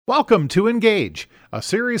Welcome to engAGe, a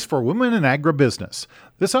series for women in agribusiness.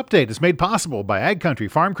 This update is made possible by Ag Country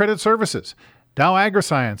Farm Credit Services, Dow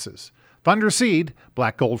AgriSciences, Thunder Seed,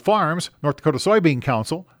 Black Gold Farms, North Dakota Soybean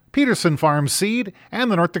Council, Peterson Farms Seed, and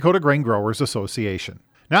the North Dakota Grain Growers Association.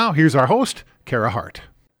 Now, here's our host, Kara Hart.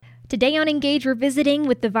 Today on engAGe, we're visiting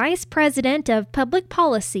with the Vice President of Public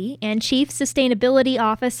Policy and Chief Sustainability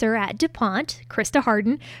Officer at DuPont, Krista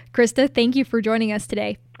Harden. Krista, thank you for joining us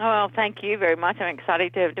today. Oh, thank you very much. I'm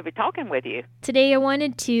excited to be talking with you. Today, I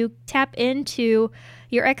wanted to tap into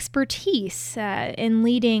your expertise in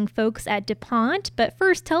leading folks at DuPont. But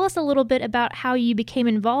first, tell us a little bit about how you became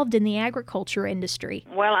involved in the agriculture industry.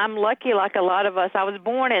 Well, I'm lucky, like a lot of us. I was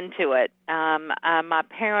born into it. My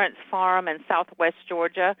parents farm in southwest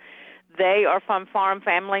Georgia. They are from farm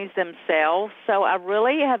families themselves, so I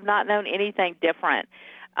really have not known anything different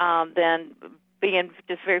than being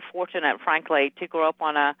just very fortunate, frankly, to grow up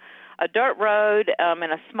on a dirt road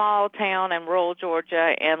in a small town in rural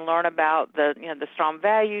Georgia and learn about the strong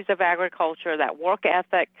values of agriculture, that work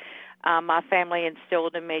ethic my family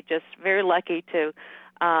instilled in me. Just very lucky to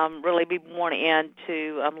really be born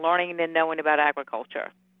into learning and knowing about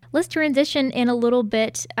agriculture. Let's transition in a little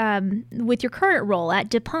bit with your current role at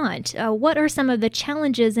DuPont. What are some of the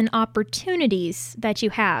challenges and opportunities that you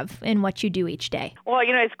have in what you do each day? Well,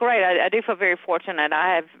 it's great. I do feel very fortunate.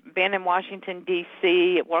 I have been in Washington,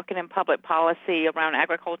 D.C., working in public policy around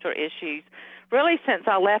agriculture issues really since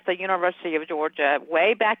I left the University of Georgia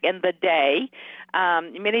way back in the day,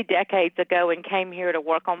 many decades ago, and came here to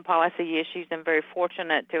work on policy issues, and very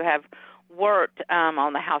fortunate to have worked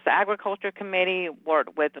on the House Agriculture Committee,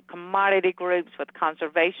 worked with commodity groups, with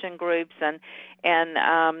conservation groups, and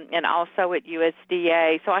also at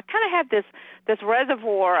USDA. So I kind of have this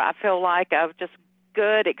reservoir, I feel like, of just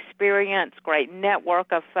good experience, great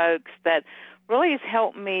network of folks that really has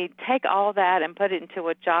helped me take all that and put it into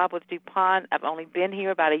a job with DuPont. I've only been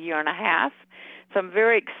here about a year and a half, so I'm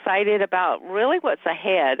very excited about really what's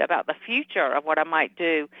ahead, about the future of what I might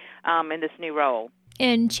do in this new role.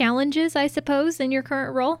 And challenges, I suppose, in your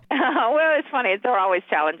current role? Well, it's funny. There are always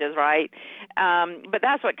challenges, right? But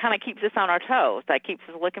that's what kind of keeps us on our toes. That keeps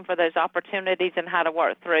us looking for those opportunities and how to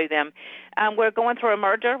work through them. We're going through a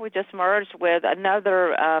merger. We just merged with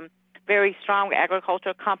another very strong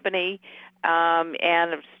agriculture company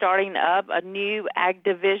and starting up a new ag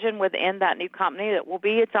division within that new company that will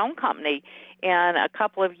be its own company in a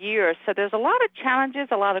couple of years. So there's a lot of challenges,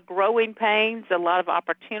 a lot of growing pains, a lot of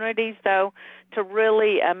opportunities, though, to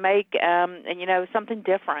really make something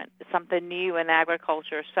different, something new in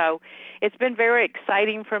agriculture. So it's been very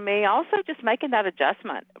exciting for me. Also, just making that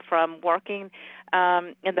adjustment from working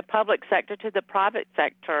in the public sector to the private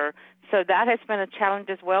sector. So that has been a challenge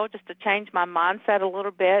as well, just to change my mindset a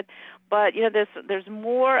little bit. But there's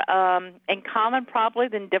more in common probably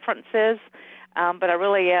than differences. But I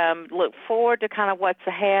really look forward to kind of what's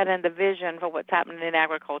ahead and the vision for what's happening in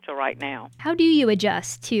agriculture right now. How do you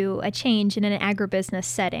adjust to a change in an agribusiness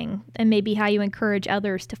setting, and maybe how you encourage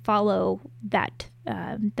others to follow that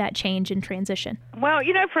change and transition? Well,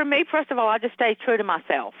 for me, first of all, I just stay true to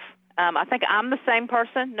myself. I think I'm the same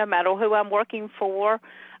person no matter who I'm working for.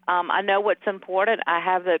 I know what's important. I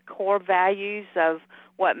have the core values of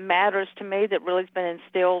what matters to me that really has been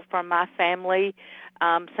instilled from my family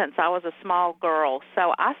since I was a small girl.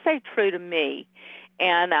 So I stay true to me.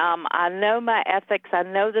 And I know my ethics. I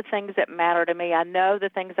know the things that matter to me. I know the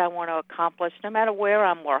things I want to accomplish no matter where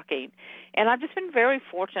I'm working. And I've just been very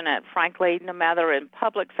fortunate, frankly, no matter in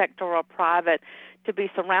public sector or private, to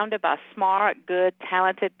be surrounded by smart, good,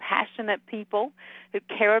 talented, passionate people who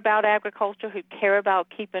care about agriculture, who care about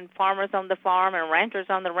keeping farmers on the farm and ranchers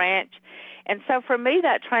on the ranch. And so for me,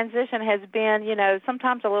 that transition has been,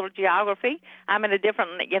 sometimes a little geography. I'm in a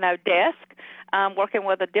different, desk, working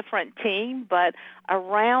with a different team, but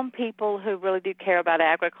around people who really do care about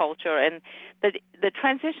agriculture. And the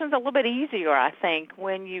transition's a little bit easier, I think,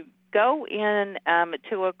 when you go in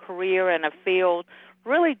to a career in a field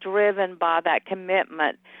really driven by that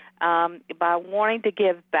commitment, by wanting to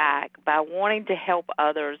give back, by wanting to help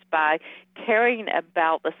others, by caring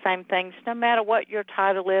about the same things, no matter what your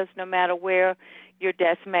title is, no matter where your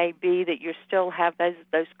desk may be, that you still have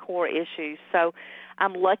those core issues. So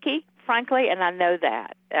I'm lucky, frankly, and I know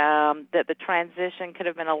that the transition could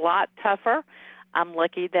have been a lot tougher. I'm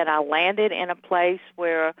lucky that I landed in a place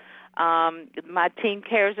where my team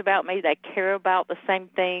cares about me. They care about the same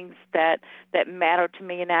things that matter to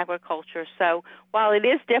me in agriculture. So while it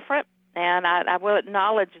is different, and I will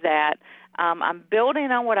acknowledge that, I'm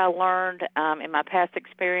building on what I learned in my past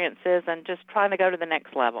experiences and just trying to go to the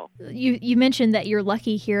next level. You mentioned that you're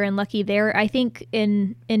lucky here and lucky there. I think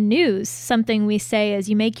in news, something we say is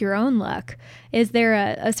you make your own luck. Is there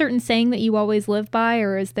a certain saying that you always live by,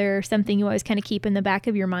 or is there something you always kind of keep in the back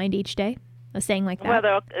of your mind each day? A saying like that?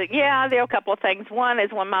 Well, there are a couple of things. One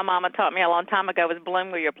is when my mama taught me a long time ago was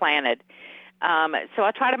bloom where you're planted. So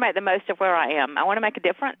I try to make the most of where I am. I want to make a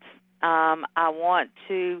difference. I want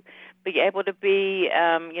to be able to be,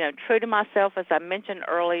 true to myself, as I mentioned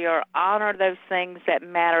earlier, honor those things that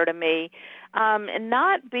matter to me, and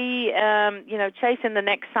not be, chasing the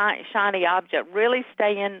next shiny object, really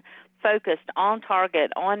staying focused, on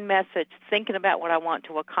target, on message, thinking about what I want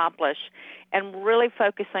to accomplish, and really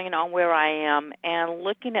focusing on where I am and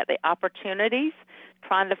looking at the opportunities,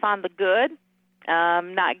 trying to find the good,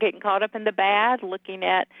 not getting caught up in the bad, looking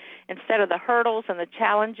at, instead of the hurdles and the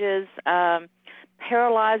challenges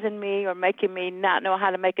paralyzing me or making me not know how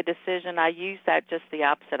to make a decision, I use that just the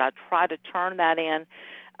opposite. I try to turn that in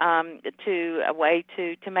to a way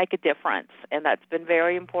to make a difference, and that's been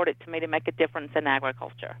very important to me, to make a difference in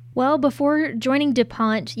agriculture. Well, before joining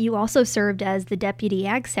DuPont, you also served as the Deputy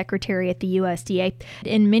Ag Secretary at the USDA.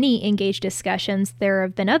 In many engAGe discussions, there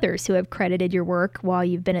have been others who have credited your work while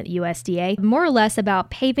you've been at the USDA, more or less about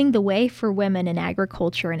paving the way for women in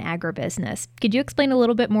agriculture and agribusiness. Could you explain a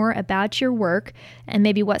little bit more about your work and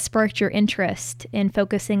maybe what sparked your interest in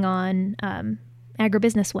focusing on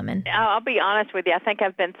agribusiness women? I'll be honest with you. I think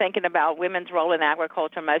I've been thinking about women's role in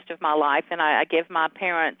agriculture most of my life, and I give my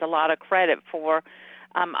parents a lot of credit for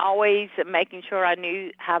always making sure I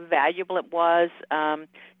knew how valuable it was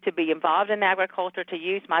to be involved in agriculture, to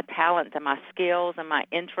use my talents and my skills and my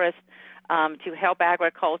interests to help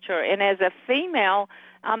agriculture. And as a female,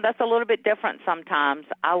 that's a little bit different sometimes.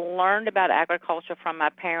 I learned about agriculture from my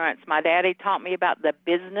parents. My daddy taught me about the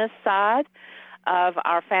business side of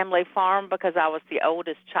our family farm because I was the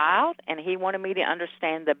oldest child, and he wanted me to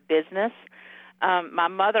understand the business. My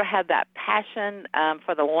mother had that passion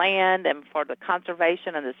for the land and for the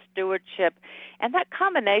conservation and the stewardship, and that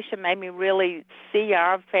combination made me really see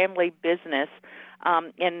our family business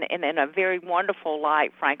in a very wonderful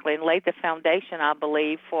light, frankly, and laid the foundation, I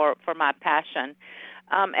believe, for my passion.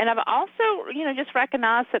 And I've also, just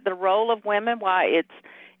recognized that the role of women, why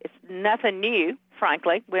it's nothing new,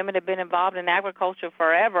 frankly. Women have been involved in agriculture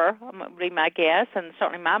forever, would be my guess, and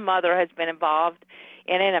certainly my mother has been involved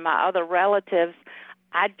in it and my other relatives.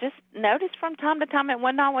 I just noticed from time to time it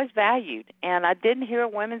wasn't always valued, and I didn't hear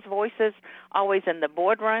women's voices always in the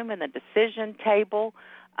boardroom and the decision table.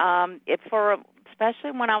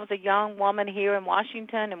 Especially when I was a young woman here in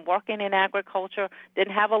Washington and working in agriculture,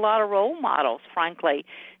 didn't have a lot of role models, frankly.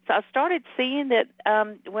 So I started seeing that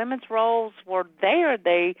women's roles were there.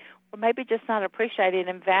 They were maybe just not appreciated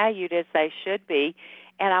and valued as they should be.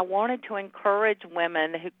 And I wanted to encourage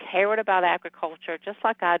women who cared about agriculture, just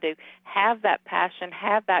like I do, have that passion,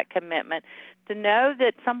 have that commitment, to know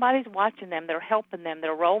that somebody's watching them, they're helping them,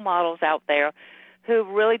 there are role models out there who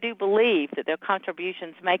really do believe that their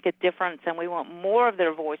contributions make a difference, and we want more of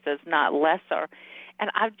their voices, not lesser.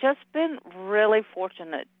 And I've just been really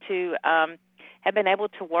fortunate to have been able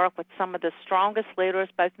to work with some of the strongest leaders,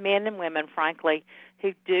 both men and women, frankly,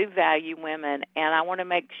 who do value women. And I want to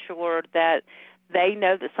make sure that they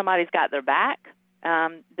know that somebody's got their back,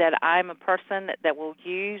 that I'm a person that will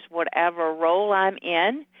use whatever role I'm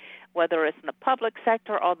in, whether it's in the public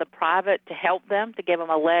sector or the private, to help them, to give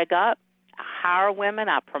them a leg up. I hire women,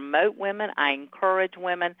 I promote women, I encourage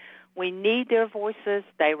women. We need their voices.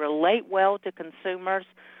 They relate well to consumers.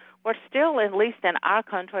 We're still, at least in our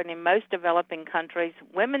country and in most developing countries,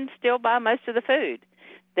 women still buy most of the food.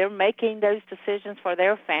 They're making those decisions for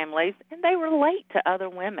their families, and they relate to other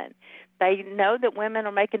women. They know that women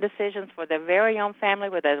are making decisions for their very own family,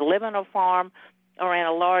 whether they live on a farm or in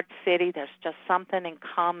a large city. There's just something in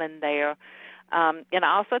common there. And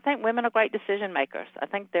I also think women are great decision makers. I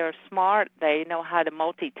think they're smart. They know how to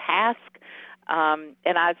multitask. And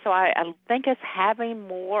I think it's having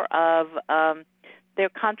more of their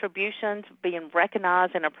contributions being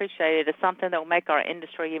recognized and appreciated is something that will make our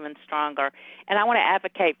industry even stronger. And I want to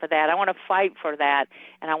advocate for that. I want to fight for that.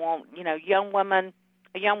 And I want, a young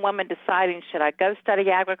woman deciding, should I go study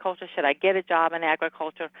agriculture? Should I get a job in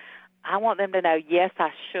agriculture? I want them to know, yes, I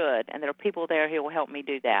should. And there are people there who will help me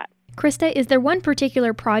do that. Krista, is there one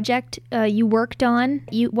particular project you worked on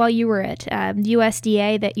while you were at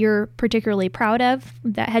USDA that you're particularly proud of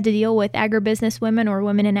that had to deal with agribusiness women or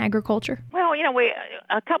women in agriculture? Well,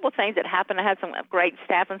 a couple of things that happened. I had some great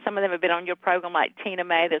staff, and some of them have been on your program, like Tina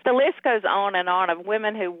May. The list goes on and on of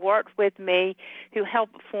women who worked with me, who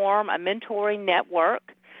helped form a mentoring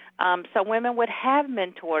network So women would have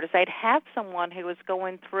mentors. They'd have someone who was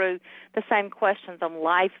going through the same questions on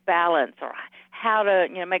life balance or how to,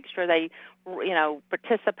 make sure they,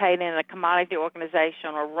 participate in a commodity organization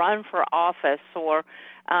or run for office or,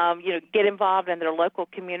 get involved in their local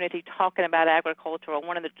community talking about agriculture or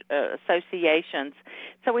one of the associations.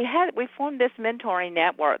 So we formed this mentoring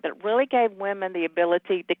network that really gave women the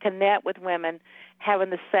ability to connect with women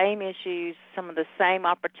having the same issues, some of the same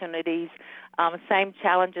opportunities, same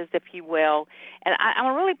challenges, if you will. And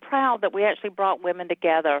I'm really proud that we actually brought women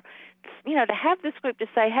together, to have this group to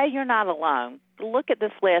say, hey, you're not alone. Look at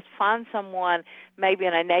this list. Find someone maybe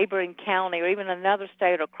in a neighboring county or even another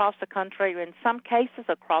state or across the country or in some cases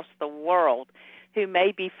across the world who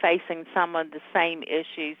may be facing some of the same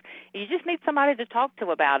issues. You just need somebody to talk to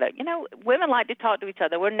about it. Women like to talk to each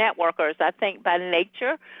other. We're networkers. I think by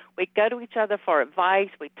nature, we go to each other for advice.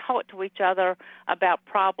 We talk to each other about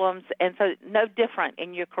problems, and so no different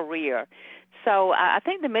in your career. So I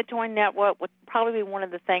think the Mentoring Network would probably be one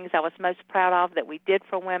of the things I was most proud of that we did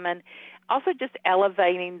for women. Also just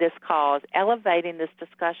elevating this cause, elevating this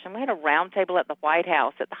discussion. We had a roundtable at the White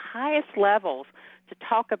House at the highest levels to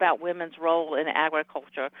talk about women's role in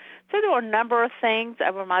agriculture. So there were a number of things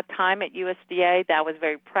over my time at USDA that I was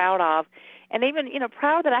very proud of, and even,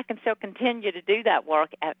 proud that I can still continue to do that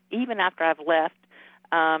work even after I've left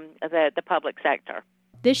the public sector.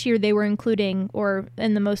 This year they were including, or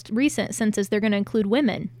in the most recent census, they're going to include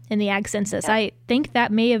women in the ag census. Yeah. I think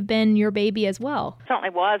that may have been your baby as well. It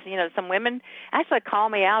certainly was. Some women actually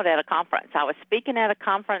called me out at a conference. I was speaking at a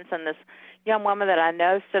conference, and this young woman that I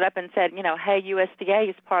know stood up and said, hey, USDA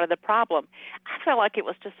is part of the problem. I felt like it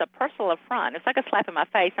was just a personal affront. It's like a slap in my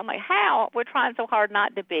face. I'm like, how? We're trying so hard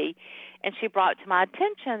not to be. And she brought to my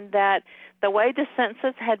attention that the way the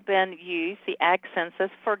census had been used, the ag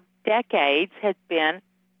census, for decades had been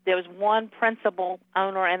there was one principal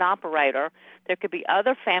owner and operator. There could be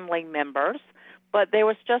other family members, but there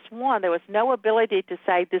was just one. There was no ability to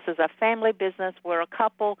say this is a family business. We're a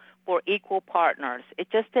couple. We're equal partners. It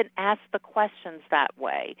just didn't ask the questions that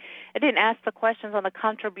way. It didn't ask the questions on the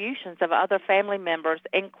contributions of other family members,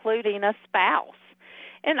 including a spouse.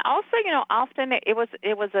 And also, often it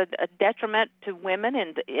was a detriment to women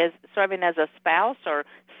and is serving as a spouse or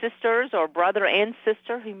sisters or brother and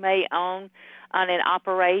sister who may own an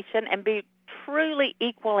operation and be truly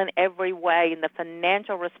equal in every way in the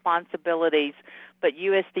financial responsibilities, but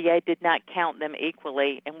USDA did not count them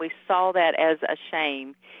equally, and we saw that as a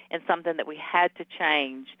shame and something that we had to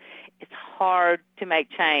change. It's hard to make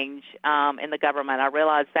change in the government. I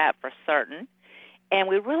realize that for certain. And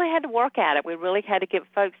we really had to work at it. We really had to get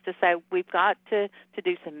folks to say, we've got to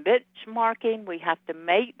do some benchmarking. We have to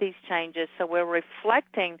make these changes so we're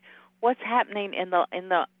reflecting what's happening in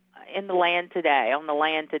the land today, on the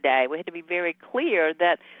land today. We had to be very clear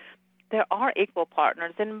that there are equal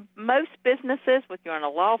partners. In most businesses, whether you're in a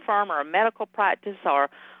law firm or a medical practice or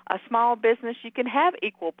a small business, you can have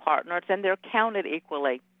equal partners and they're counted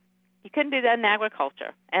equally. You couldn't do that in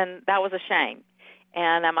agriculture, and that was a shame.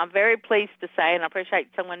 And I'm very pleased to say, and I appreciate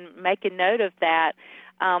someone making note of that,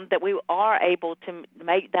 that we are able to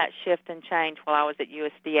make that shift and change while I was at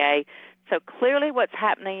USDA. So clearly what's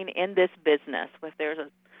happening in this business, if there's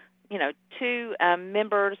two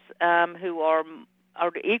members who are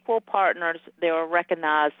equal partners, they are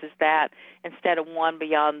recognized as that instead of one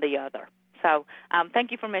beyond the other. So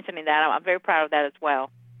thank you for mentioning that. I'm very proud of that as well.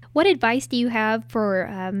 What advice do you have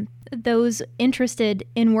for those interested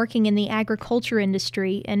in working in the agriculture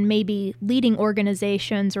industry and maybe leading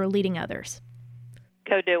organizations or leading others?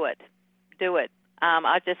 Go do it. Do it.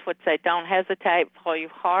 I just would say don't hesitate. Follow your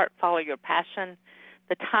heart. Follow your passion.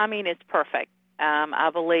 The timing is perfect. I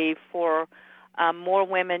believe for more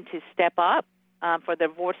women to step up, for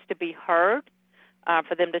their voice to be heard,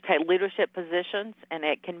 for them to take leadership positions, and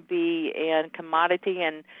it can be in commodity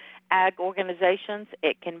and ag organizations.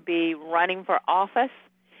 It can be running for office.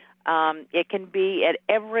 It can be at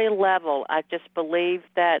every level. I just believe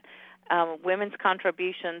that women's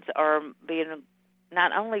contributions are being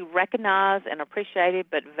not only recognized and appreciated,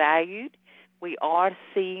 but valued. We are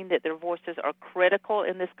seeing that their voices are critical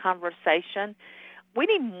in this conversation. We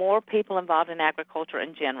need more people involved in agriculture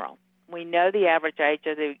in general. We know the average age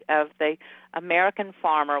of the American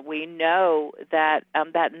farmer. We know that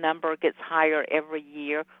that number gets higher every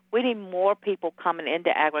year. We need more people coming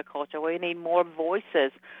into agriculture. We need more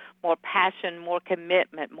voices, more passion, more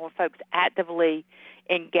commitment, more folks actively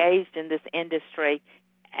engaged in this industry,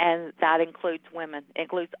 and that includes women. It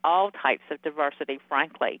includes all types of diversity,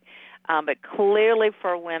 frankly. But clearly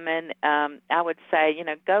for women, I would say,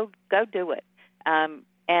 go do it,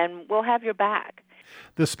 and we'll have your back.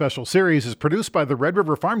 This special series is produced by the Red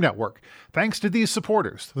River Farm Network. Thanks to these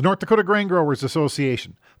supporters: the North Dakota Grain Growers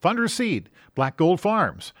Association, Thunder Seed, Black Gold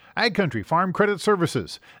Farms, Ag Country Farm Credit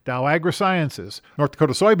Services, Dow AgriSciences, North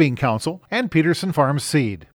Dakota Soybean Council, and Peterson Farms Seed.